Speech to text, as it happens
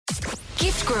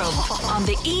Gift Grub on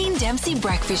the Ian Dempsey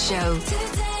Breakfast Show.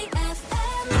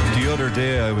 The other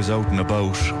day I was out and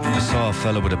about. I saw a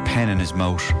fella with a pen in his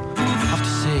mouth. I have to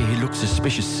say, he looked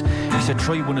suspicious. He said,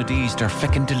 try one of these, they're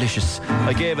feckin' delicious.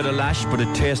 I gave it a lash, but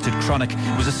it tasted chronic.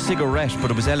 It was a cigarette, but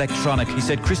it was electronic. He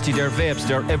said, Christy, they're vapes,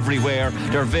 they're everywhere.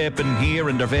 They're vaping here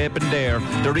and they're vaping there.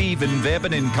 They're even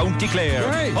vaping in County Clare.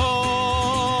 Right.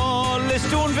 Oh,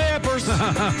 Listoon vapors.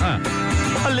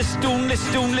 Listoon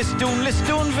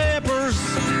vapors.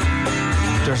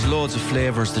 There's loads of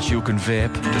flavours that you can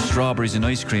vape. There's strawberries and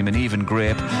ice cream and even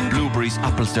grape. Blueberries,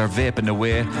 apples, they're vaping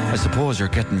away. I suppose you're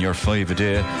getting your 5 a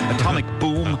day. Atomic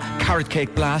boom, carrot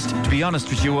cake blast. To be honest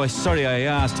with you, sorry I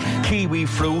asked. Kiwi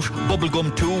fruit,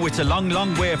 bubblegum too. It's a long,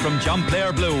 long way from John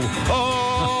Player Blue.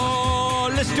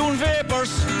 Oh, Listoon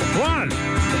vapors. One.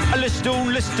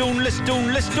 Listoon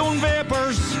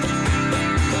vapors.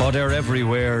 Oh, they're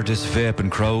everywhere, this vaping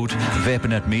crowd.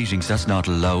 Vaping at meetings, that's not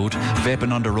allowed.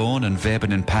 Vaping on their own and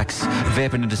vaping in packs.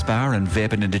 Vaping in the spar and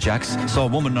vaping in the jacks. Saw a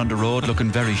woman on the road looking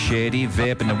very shady,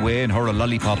 vaping away and her a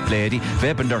lollipop lady.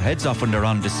 Vaping their heads off when they're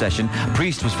on the session.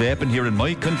 Priest was vaping here in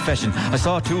my confession. I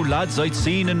saw 2 lads I'd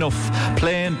seen enough,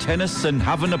 playing tennis and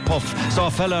having a puff. Saw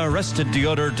a fella arrested the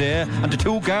other day and the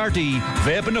 2 Gardaí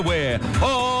vaping away.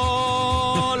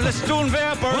 Oh, Listoon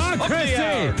vapors. Oh,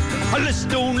 Christy.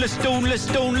 Listoon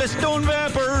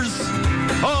vapors.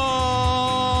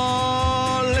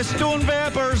 Oh, Listoon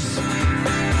vapors.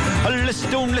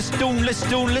 Listoon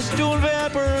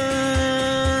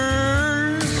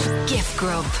vapors. Gift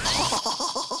Grub.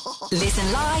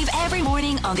 Listen live every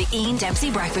morning on the Ian Dempsey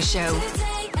Breakfast Show.